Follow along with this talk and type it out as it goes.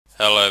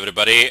Hello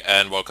everybody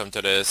and welcome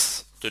to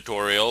this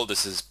tutorial.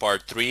 This is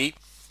part 3.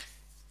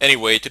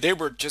 Anyway, today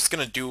we're just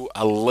gonna do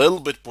a little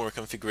bit more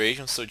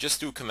configuration, so just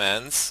do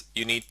commands.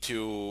 You need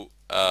to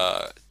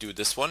do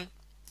this one.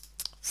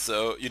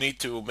 So you need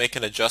to make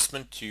an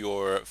adjustment to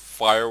your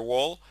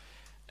firewall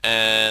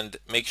and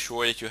make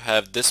sure that you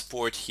have this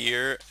port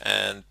here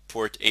and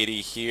port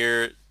 80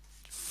 here.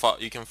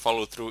 You can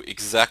follow through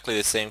exactly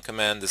the same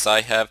command as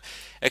I have,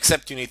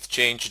 except you need to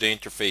change the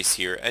interface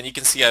here. And you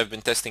can see I've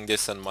been testing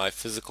this on my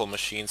physical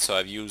machine, so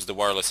I've used the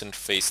wireless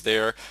interface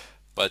there,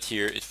 but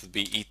here it would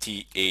be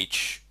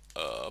ETH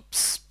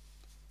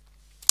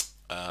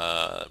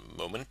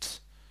moment.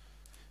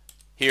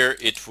 Here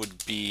it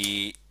would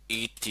be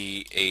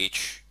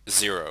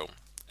ETH0,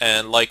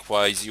 and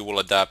likewise you will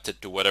adapt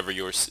it to whatever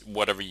your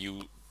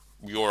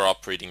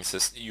operating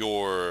system,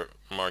 your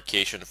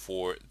marcation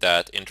for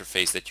that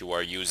interface that you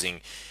are using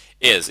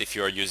is. If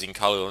you are using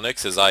Kali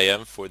Linux, as I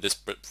am for the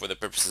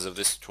purposes of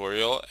this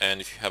tutorial,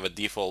 and if you have a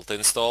default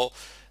install,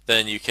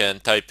 then you can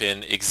type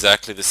in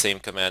exactly the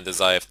same command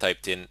as I have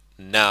typed in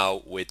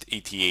now with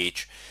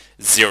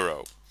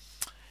ETH0.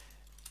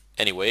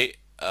 Anyway,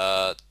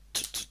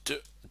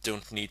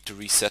 don't need to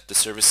reset the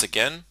service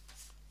again.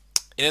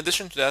 In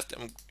addition to that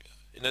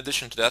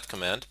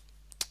command,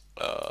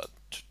 where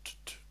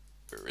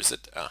is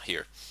it?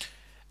 Here.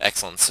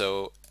 Excellent.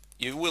 So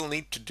you will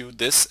need to do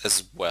this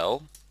as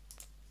well.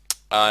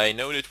 I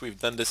know that we've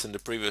done this in the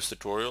previous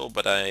tutorial,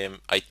 but I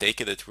take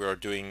it that we are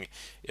doing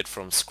it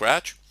from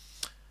scratch.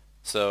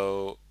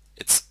 So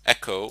it's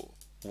echo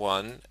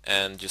 1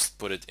 and just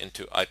put it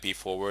into IP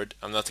forward.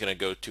 I'm not going to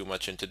go too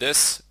much into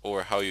this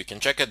or how you can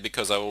check it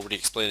because I already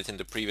explained it in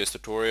the previous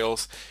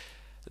tutorials.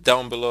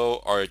 Down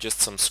below are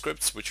just some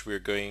scripts some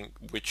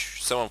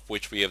of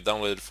which we have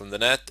downloaded from the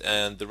net,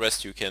 and the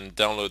rest you can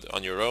download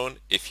on your own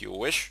if you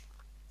wish.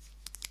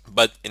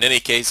 But in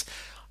any case,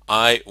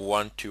 I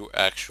want to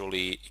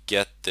actually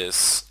get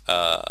this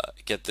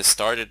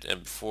started,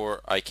 and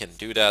before I can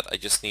do that, I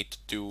just need to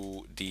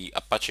do the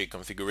Apache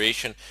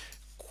configuration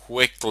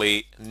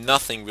quickly.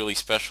 Nothing really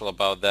special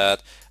about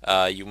that.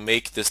 You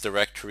make this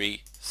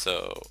directory,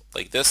 so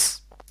like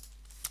this,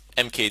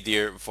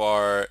 mkdir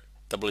var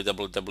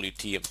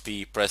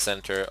www.tmp, press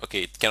enter.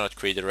 Okay, it cannot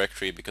create a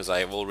directory because I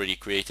have already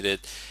created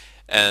it.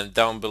 And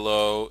down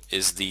below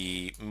is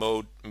the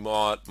mod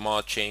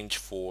change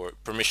for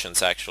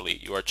permissions. Actually,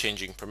 you are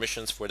changing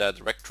permissions for that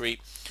directory,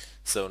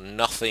 so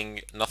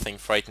nothing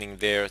frightening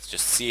there. It's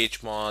just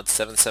chmod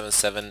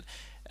 777,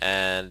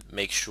 and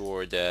make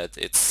sure that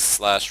it's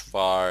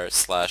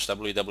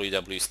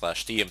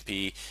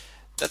 /var/www/tmp.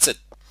 That's it.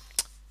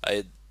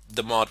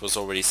 The mod was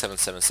already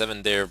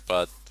 777 there,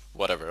 but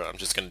whatever, I'm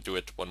just gonna do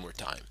it one more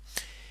time.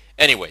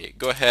 Anyway,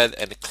 go ahead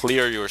and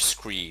clear your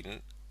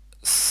screen.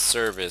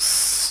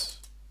 Service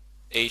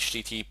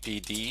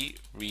httpd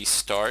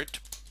restart.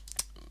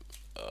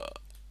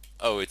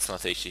 Oh, it's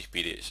not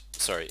httpd,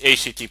 sorry,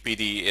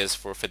 httpd is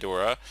for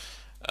Fedora.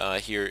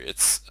 Here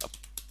it's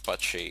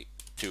Apache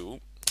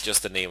 2,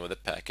 just the name of the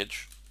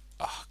package.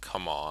 Oh,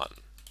 come on.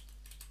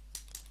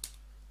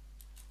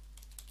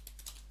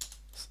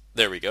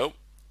 There we go.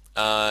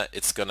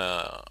 It's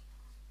gonna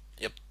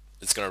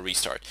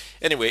restart.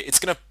 Anyway, it's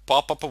gonna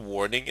pop up a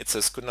warning. It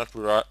says could not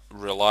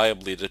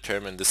reliably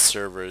determine the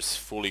server's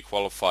fully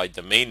qualified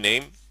domain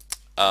name.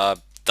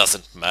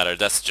 Doesn't matter,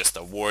 that's just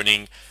a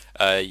warning.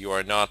 You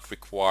are not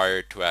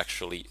required to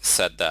actually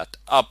set that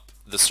up.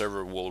 The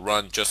server will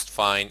run just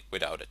fine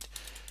without it.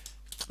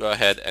 Go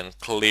ahead and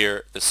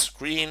clear the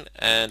screen,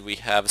 and we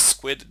have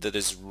Squid that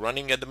is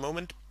running at the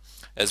moment,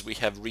 as we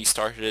have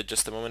restarted it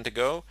just a moment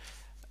ago.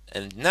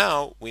 And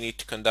now we need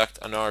to conduct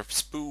an ARP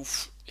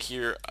spoof.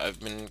 Here I've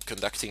been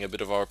conducting a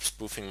bit of ARP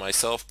spoofing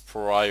myself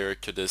prior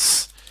to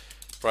this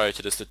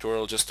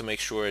tutorial, just to make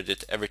sure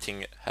that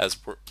everything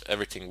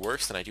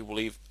works, and I do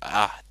believe,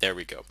 there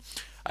we go,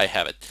 I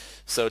have it.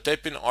 So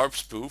type in ARP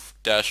spoof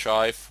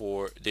 -I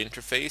for the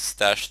interface,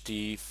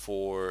 -T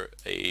for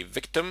a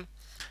victim,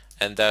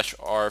 and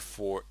 -R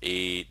for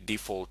a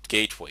default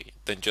gateway.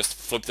 Then just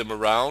flip them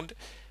around,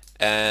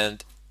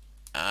 and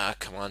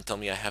come on, tell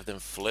me I have them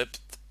flipped.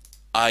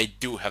 I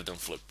do have them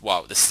flipped.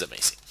 Wow, this is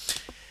amazing.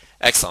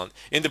 Excellent.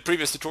 In the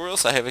previous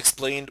tutorials, I have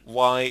explained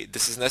why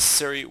this is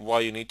necessary, why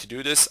you need to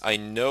do this. I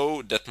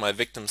know that my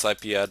victim's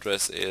IP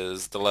address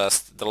is the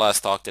last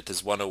octet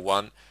is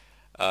 101.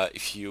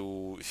 If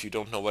you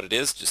don't know what it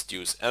is, just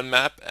use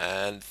nmap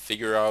and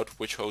figure out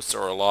which hosts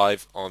are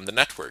alive on the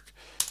network.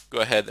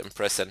 Go ahead and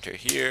press enter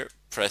here.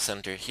 Press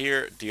enter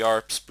here. The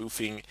ARP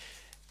spoofing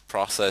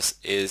process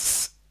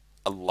is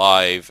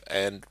alive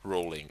and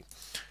rolling.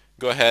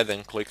 Go ahead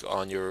and click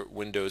on your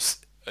Windows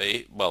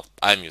 8. Well,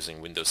 I'm using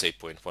Windows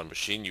 8.1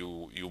 machine.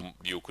 You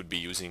could be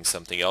using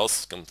something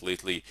else,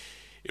 completely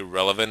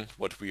irrelevant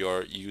what we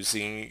are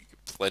using.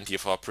 Plenty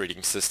of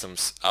operating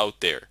systems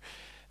out there.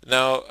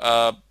 Now,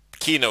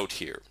 keynote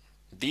here.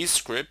 These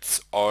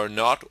scripts are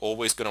not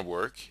always going to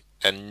work,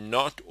 and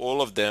not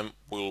all of them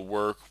will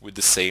work with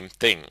the same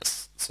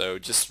things. So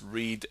just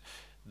read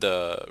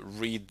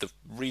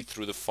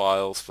through the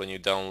files when you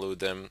download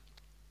them.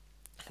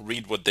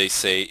 read what they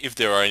say. If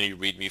there are any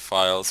README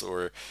files,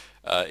 or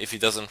if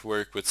it doesn't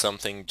work with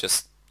something,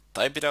 just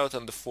type it out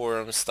on the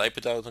forums, type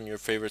it out on your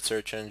favorite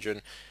search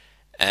engine,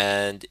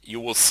 and you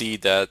will see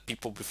that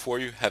people before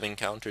you have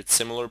encountered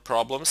similar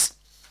problems,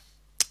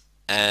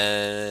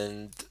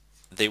 and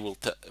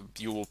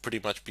you will pretty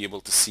much be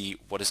able to see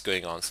what is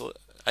going on. So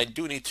I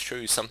do need to show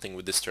you something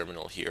with this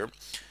terminal here.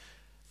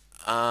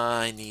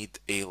 I need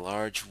a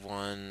large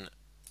one.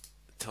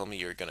 Tell me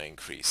you're gonna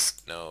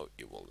increase. No,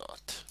 you will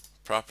not.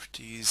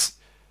 Properties.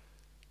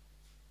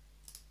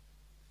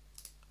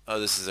 Oh,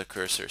 this is a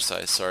cursor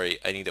size. Sorry,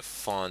 I need a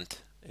font.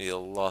 I need a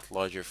lot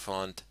larger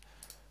font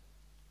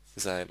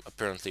because I'm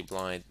apparently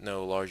blind.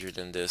 No, larger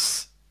than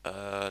this.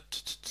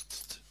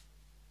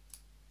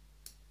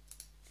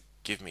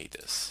 Give me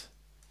this.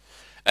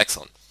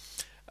 Excellent.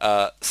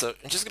 So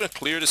I'm just gonna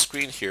clear the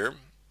screen here.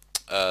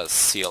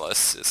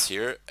 CLS is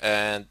here,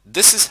 and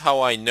this is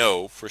how I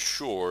know for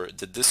sure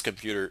that this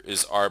computer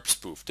is ARP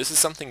spoofed. This is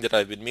something that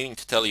I've been meaning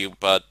to tell you,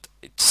 but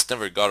it just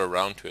never got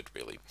around to it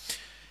really.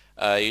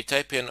 You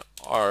type in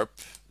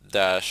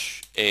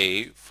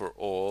ARP-A for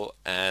all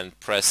and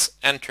press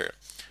enter.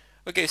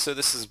 Okay, so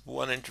this is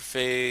one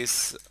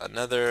interface,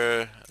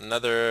 another,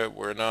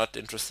 we're not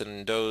interested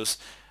in those.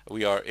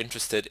 We are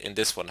interested in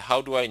this one.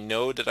 How do I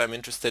know that I'm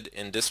interested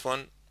in this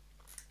one?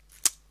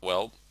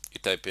 Well, you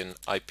type in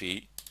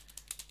IP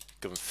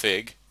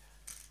config,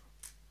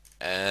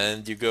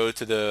 and you go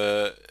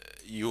to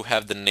you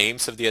have the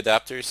names of the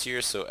adapters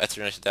here. So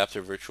Ethernet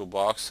adapter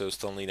VirtualBox, so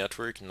Stanley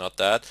Network, not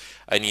that.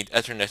 I need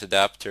Ethernet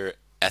adapter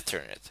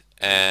Ethernet,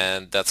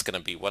 and that's gonna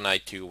be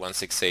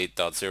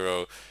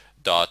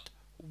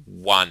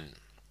 192.168.0.1.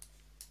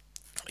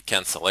 I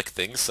can't select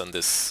things on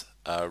this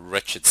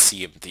wretched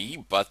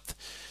CMD, but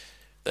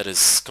that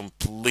is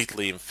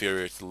completely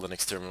inferior to the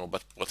Linux terminal,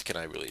 but what can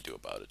I really do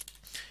about it?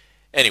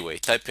 Anyway,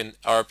 type in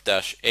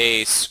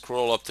ARP-A,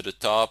 scroll up to the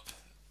top,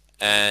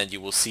 and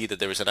you will see that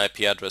there is an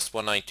IP address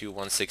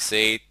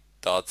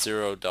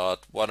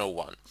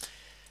 192.168.0.101.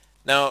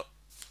 Now,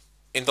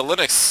 in the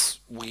Linux,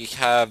 we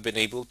have been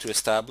able to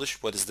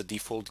establish what is the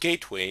default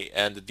gateway,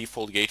 and the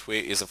default gateway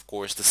is of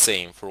course the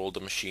same for all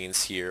the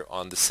machines here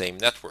on the same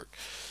network.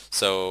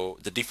 So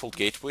the default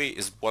gateway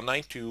is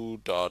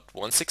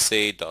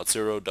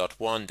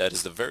 192.168.0.1. That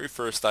is the very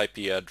first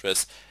IP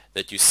address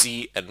that you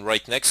see, and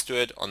right next to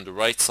it on the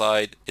right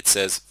side it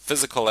says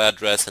physical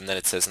address, and then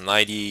it says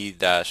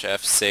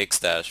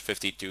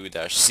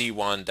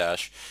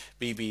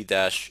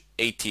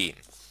 90-F6-52-C1-BB-18.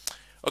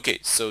 Okay,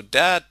 so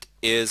that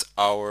is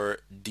our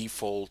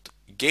default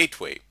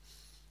gateway.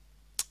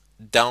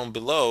 Down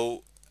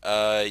below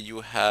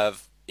you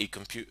have a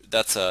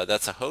that's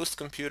a host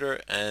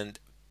computer, and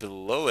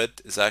below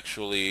it is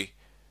actually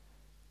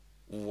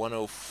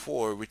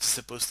 104, which is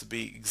supposed to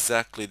be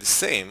exactly the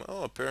same.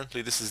 Oh,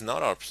 apparently this is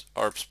not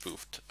ARP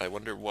spoofed. I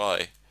wonder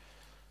why.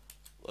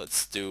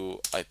 Let's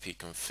do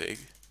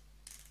ipconfig.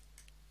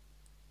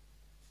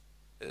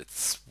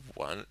 It's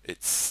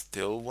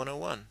still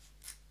 101.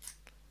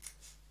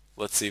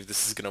 Let's see if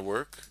this is gonna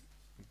work.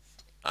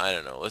 I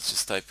don't know. Let's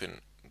just type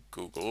in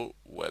Google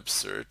web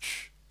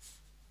search.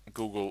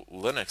 Google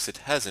Linux. It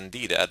has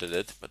indeed added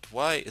it, but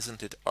why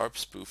isn't it ARP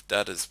spoofed?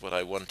 That is what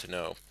I want to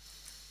know.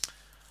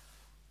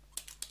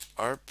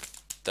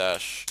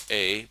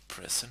 ARP-A,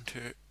 press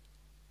enter.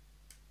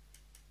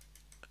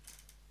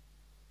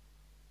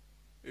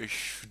 It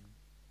should.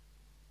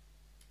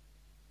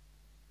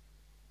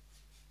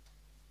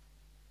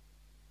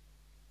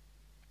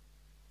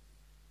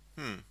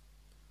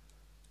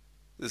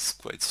 This is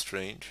quite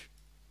strange.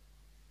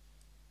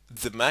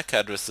 The MAC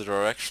addresses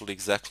are actually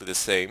exactly the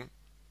same.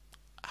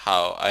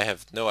 How? I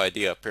have no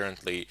idea.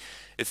 Apparently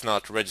it's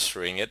not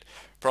registering it,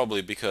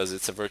 probably because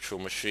it's a virtual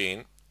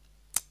machine.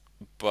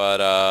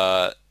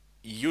 But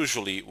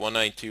usually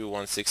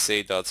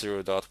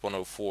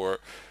 192.168.0.104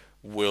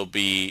 will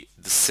be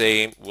the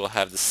same, will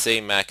have the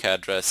same MAC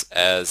address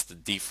as the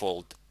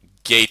default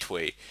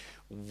gateway.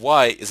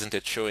 Why isn't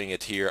it showing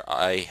it here?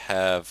 I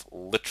have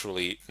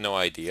literally no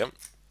idea,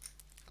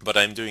 but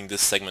I'm doing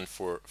this segment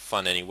for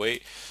fun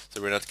anyway,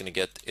 so we're not going to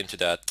get into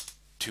that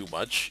too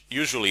much.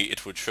 Usually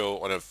it would show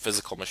on a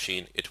physical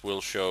machine. It will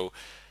show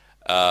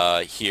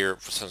here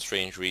for some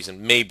strange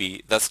reason.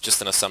 Maybe that's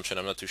just an assumption,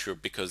 I'm not too sure,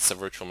 because it's a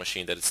virtual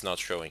machine that it's not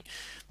showing.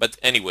 But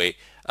anyway,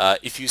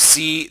 if you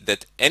see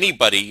that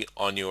anybody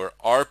on your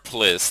ARP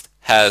list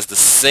has the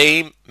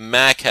same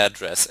MAC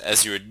address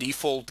as your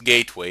default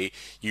gateway,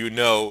 you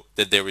know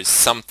that there is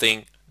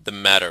something the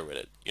matter with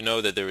it. You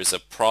know that there is a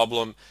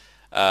problem,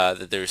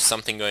 that there is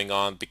something going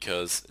on,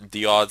 because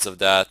the odds of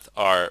that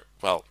are,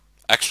 well,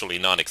 actually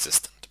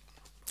non-existent,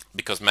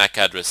 because MAC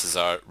addresses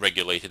are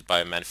regulated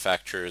by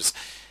manufacturers,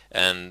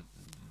 and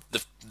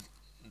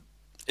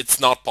it's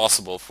not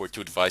possible for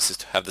two devices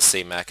to have the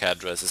same MAC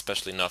address,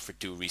 especially not for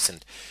two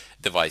recent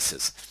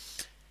devices.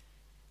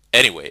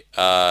 Anyway,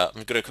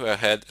 I'm going to go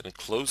ahead and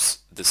close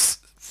this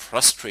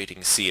frustrating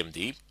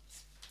CMD.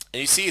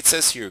 And you see it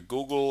says here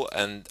Google,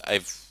 and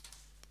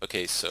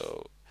okay,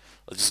 so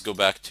let's just go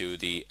back to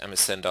the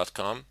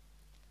msn.com.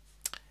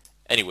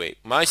 Anyway,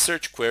 my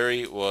search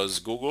query was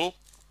Google,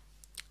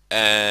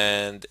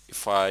 and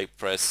if I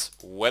press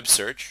web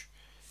search,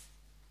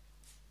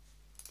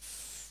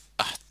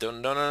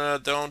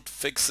 don't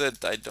fix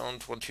it. I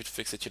don't want you to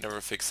fix it. You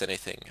never fix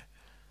anything.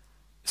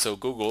 So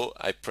Google,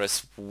 I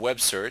press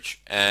web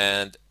search,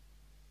 and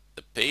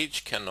the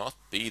page cannot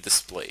be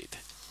displayed.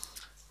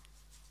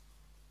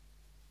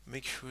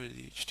 Make sure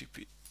the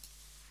HTTP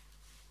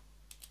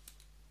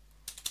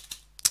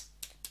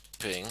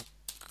ping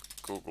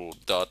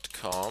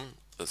google.com.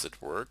 Does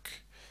it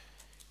work?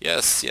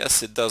 Yes,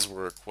 it does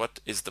work. What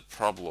is the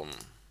problem?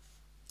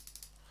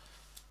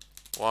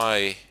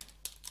 Why,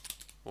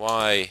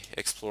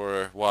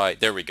 Explorer, why?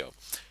 There we go.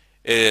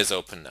 It is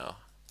open now.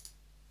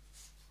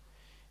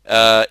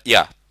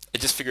 Yeah, I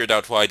just figured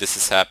out why this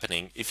is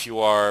happening. If you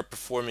are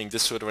performing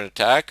this sort of an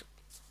attack,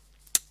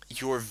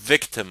 your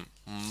victim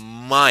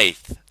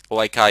might,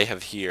 like I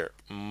have here,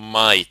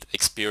 might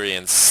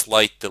experience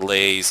slight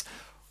delays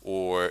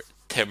or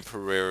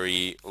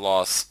temporary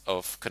loss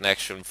of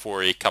connection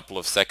for a couple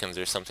of seconds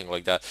or something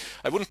like that.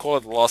 I wouldn't call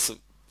it loss of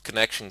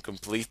connection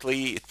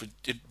completely.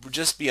 It would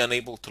just be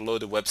unable to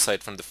load the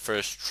website from the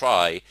first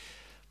try,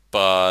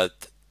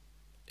 but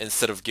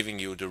instead of giving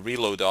you the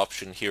reload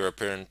option here,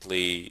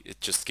 apparently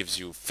it just gives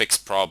you fix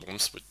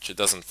problems, which it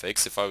doesn't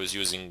fix. If I was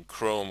using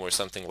Chrome or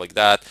something like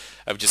that,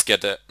 I would just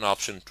get an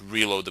option to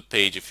reload the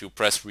page. If you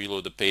press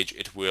reload the page,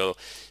 it will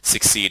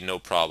succeed, no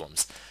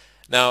problems.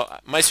 Now,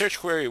 my search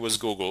query was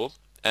Google,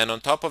 and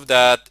on top of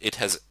that, it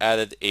has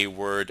added a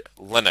word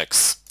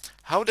Linux.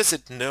 How does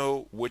it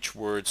know which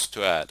words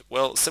to add?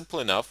 Well, simple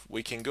enough.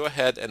 We can go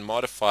ahead and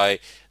modify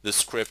the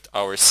script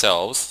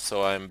ourselves.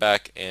 So I'm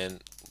back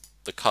in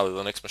the Kali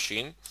Linux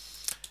machine,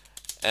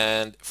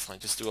 and if I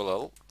just do a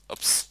little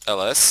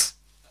ls,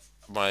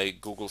 my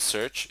Google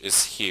search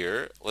is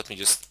here. Let me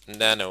just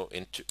nano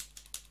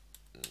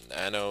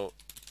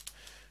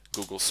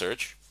Google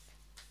search.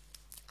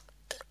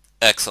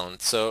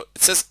 Excellent. So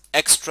it says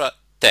extra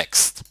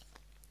text.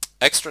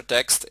 Extra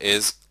text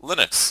is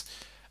Linux.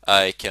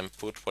 I can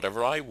put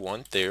whatever I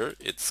want there.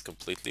 It's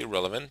completely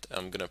irrelevant.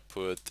 I'm gonna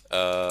put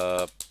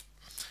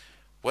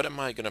what am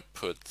I gonna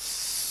put?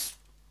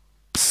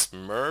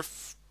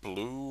 Smurf,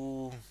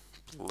 blue,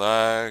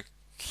 black,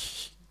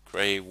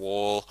 gray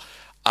wall.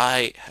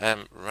 I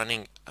am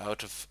running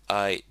out of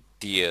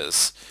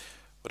ideas.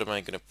 What am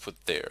I gonna put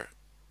there?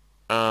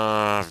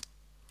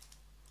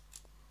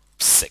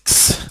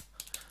 6.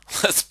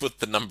 Let's put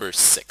the number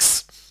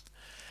 6.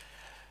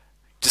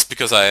 Just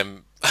because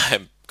I'm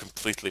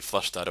completely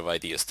flushed out of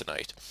ideas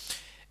tonight.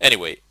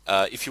 Anyway,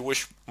 if you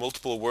wish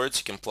multiple words,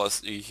 you can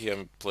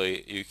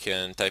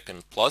type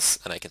in plus,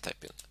 and I can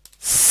type in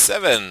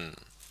 7.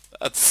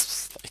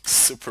 That's like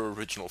super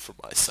original from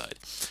my side.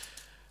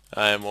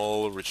 I am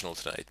all original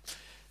tonight.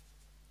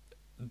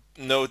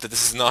 Note that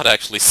this is not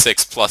actually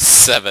 6 plus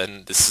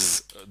 7. This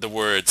is the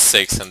word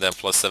 6 and then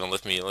plus 7.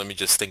 Let me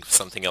just think of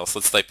something else.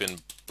 Let's type in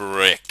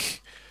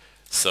brick.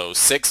 So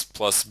 6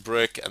 plus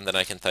brick, and then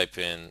I can type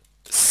in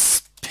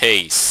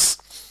space.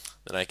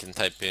 Then I can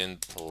type in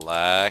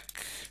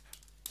black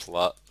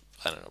hole.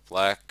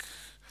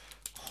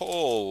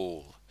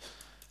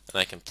 And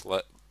I can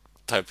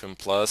type in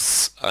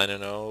plus, I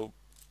don't know,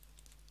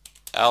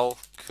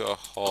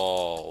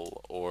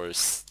 alcohol, or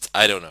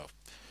I don't know.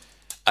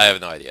 I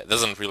have no idea. It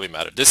doesn't really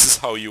matter. This is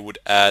how you would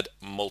add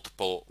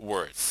multiple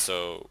words.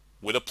 So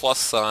with a plus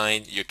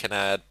sign, you can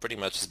add pretty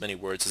much as many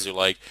words as you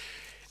like.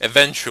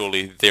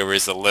 Eventually, there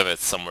is a limit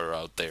somewhere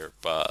out there,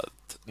 but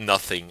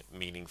nothing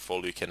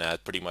meaningful. You can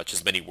add pretty much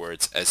as many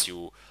words as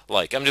you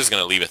like. I'm just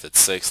going to leave it at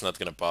 6, not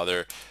going to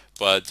bother.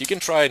 But you can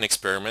try an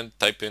experiment,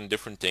 type in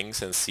different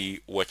things and see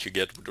what you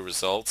get with the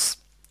results.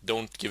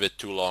 Don't give it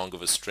too long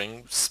of a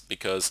string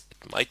because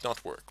it might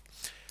not work.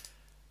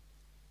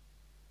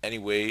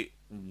 Anyway,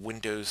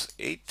 Windows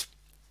 8.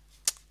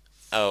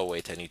 Oh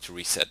wait, I need to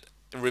reset.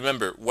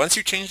 Remember, once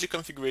you change the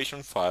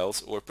configuration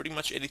files, or pretty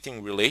much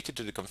anything related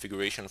to the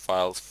configuration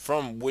files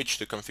from which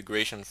the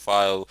configuration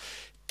file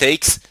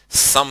takes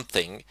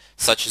something,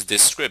 such as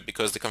this script,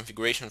 because the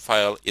configuration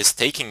file is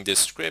taking this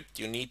script,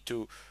 you need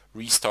to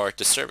restart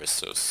the service.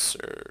 So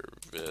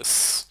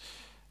service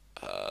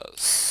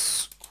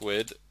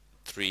squid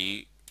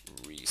 3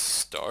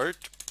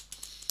 restart.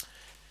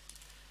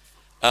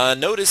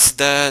 Notice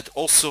that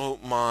also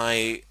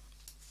my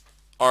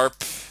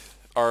ARP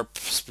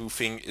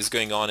spoofing is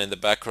going on in the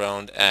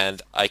background,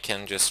 and I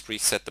can just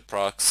reset the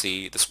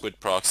proxy, the squid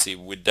proxy,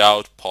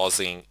 without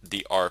pausing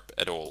the ARP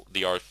at all,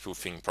 the ARP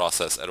spoofing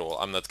process at all.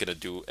 I'm not going to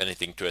do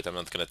anything to it. I'm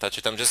not going to touch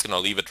it. I'm just going to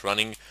leave it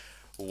running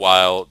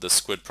while the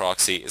squid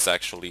proxy is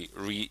actually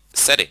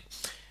resetting.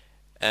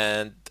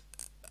 And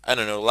I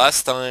don't know,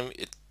 last time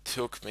it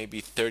took maybe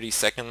 30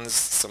 seconds,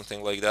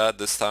 something like that.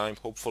 This time,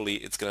 hopefully,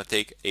 it's going to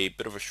take a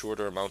bit of a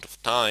shorter amount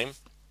of time.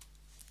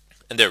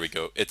 And there we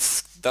go.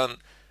 It's done.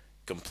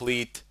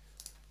 Complete.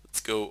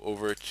 Let's go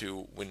over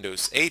to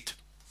Windows 8.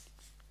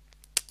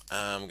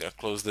 I'm going to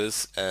close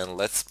this and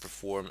let's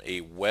perform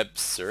a web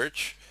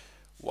search.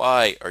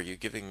 Why are you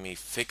giving me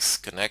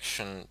fixed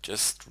connection?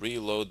 Just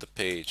reload the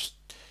page.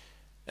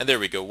 And there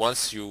we go.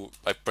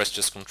 I press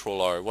just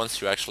Control R,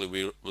 once you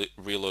actually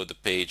reload the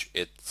page,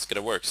 it's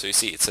gonna work. So you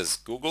see it says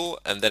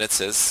Google and then it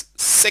says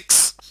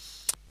 6.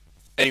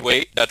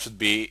 Anyway, that would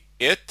be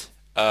it.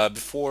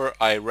 Before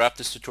I wrap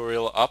this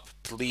tutorial up,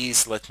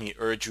 please let me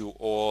urge you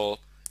all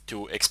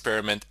to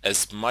experiment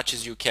as much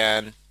as you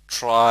can.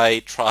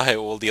 Try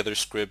all the other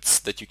scripts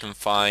that you can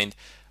find,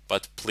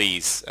 but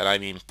please, and I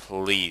mean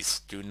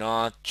please, do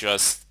not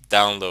just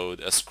download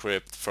a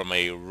script from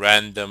a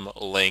random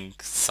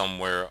link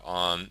somewhere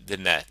on the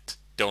net.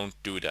 Don't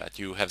do that.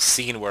 You have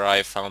seen where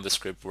I found the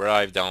script, where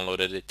I've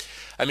downloaded it.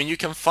 I mean, you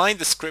can find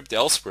the script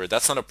elsewhere,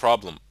 that's not a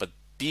problem, but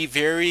be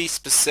very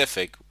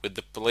specific with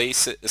the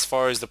place as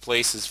far as the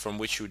places from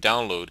which you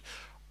download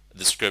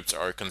the scripts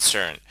are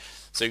concerned.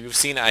 So you've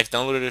seen I've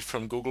downloaded it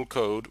from Google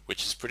Code,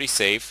 which is pretty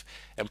safe,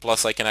 and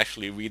plus I can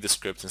actually read the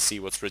script and see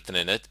what's written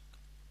in it.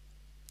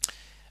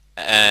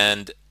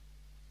 And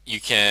you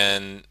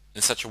can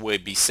in such a way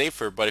be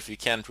safer, but if you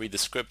can't read the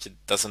script, it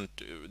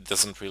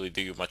doesn't really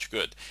do you much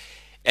good.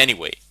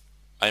 Anyway,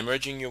 I'm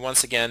urging you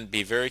once again,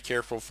 be very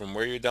careful from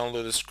where you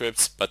download the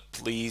scripts, but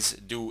please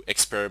do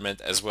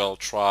experiment as well.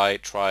 Try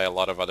a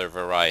lot of other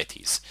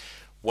varieties.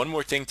 One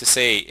more thing to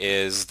say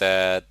is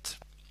that,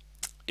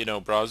 you know,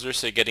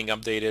 browsers are getting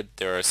updated.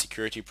 There are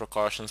security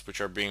precautions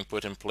which are being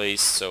put in place,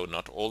 so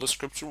not all the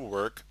scripts will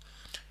work.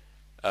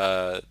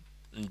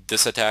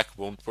 This attack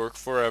won't work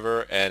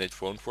forever, and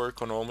it won't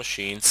work on all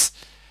machines,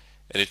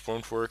 and it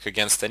won't work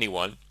against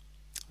anyone.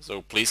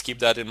 So please keep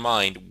that in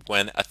mind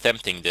when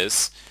attempting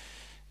this.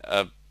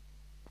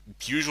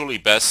 Usually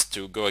best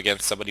to go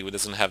against somebody who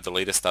doesn't have the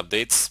latest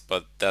updates,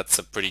 but that's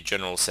a pretty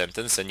general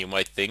sentence, and you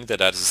might think that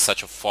that is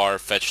such a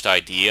far-fetched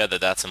idea that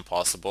that's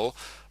impossible.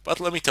 But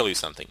let me tell you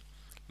something.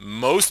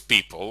 Most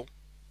people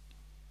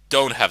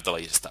don't have the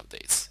latest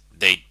updates.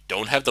 They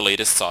don't have the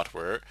latest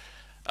software.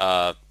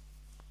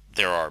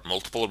 There are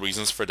multiple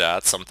reasons for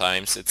that.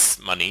 Sometimes it's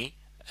money,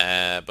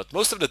 but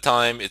most of the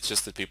time it's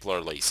just that people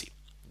are lazy.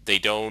 They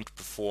don't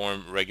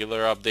perform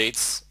regular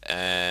updates,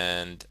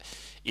 and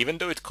even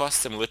though it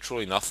costs them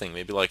literally nothing,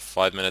 maybe like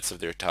 5 minutes of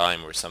their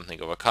time or something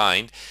of a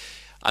kind.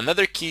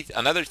 Another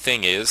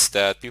thing is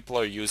that people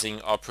are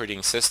using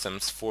operating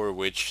systems for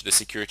which the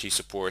security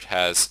support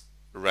has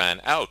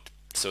ran out.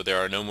 So there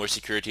are no more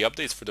security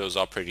updates for those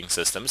operating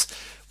systems,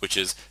 which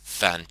is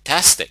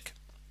fantastic.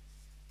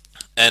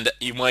 And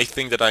you might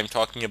think that I'm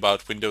talking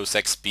about Windows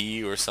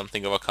XP or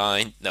something of a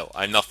kind. No,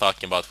 I'm not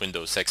talking about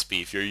Windows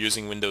XP. If you're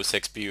using Windows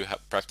XP, you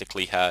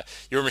practically have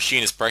your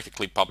machine is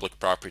practically public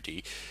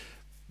property,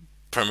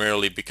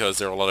 primarily because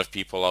there are a lot of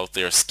people out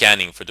there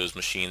scanning for those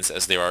machines,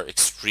 as they are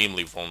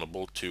extremely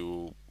vulnerable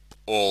to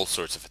all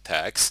sorts of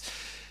attacks.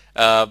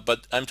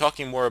 But I'm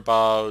talking more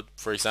about,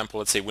 for example,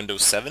 let's say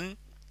Windows 7.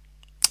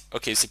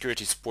 Okay,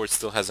 security support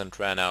still hasn't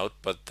ran out,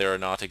 but they're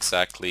not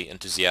exactly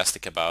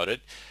enthusiastic about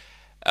it.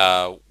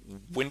 Uh,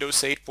 Windows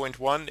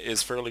 8.1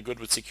 is fairly good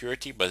with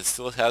security, but it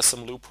still has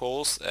some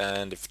loopholes,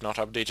 and if not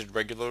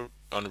updated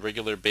on a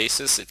regular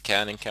basis, it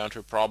can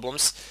encounter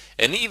problems.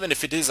 And even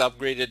if it is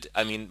upgraded,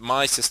 I mean,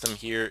 my system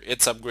here,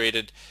 it's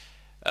upgraded.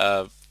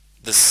 Uh,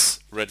 this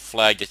red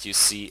flag that you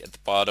see at the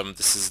bottom,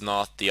 this is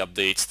not the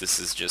updates, this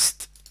is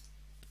just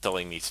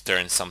telling me to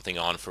turn something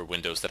on for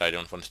Windows that I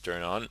don't want to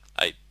turn on.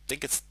 I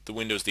think it's the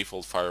Windows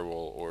default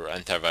firewall or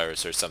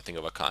antivirus or something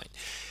of a kind.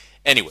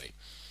 Anyway,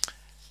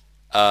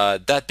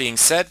 that being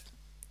said,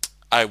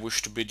 I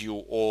wish to bid you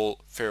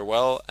all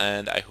farewell,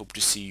 and I hope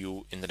to see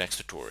you in the next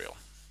tutorial.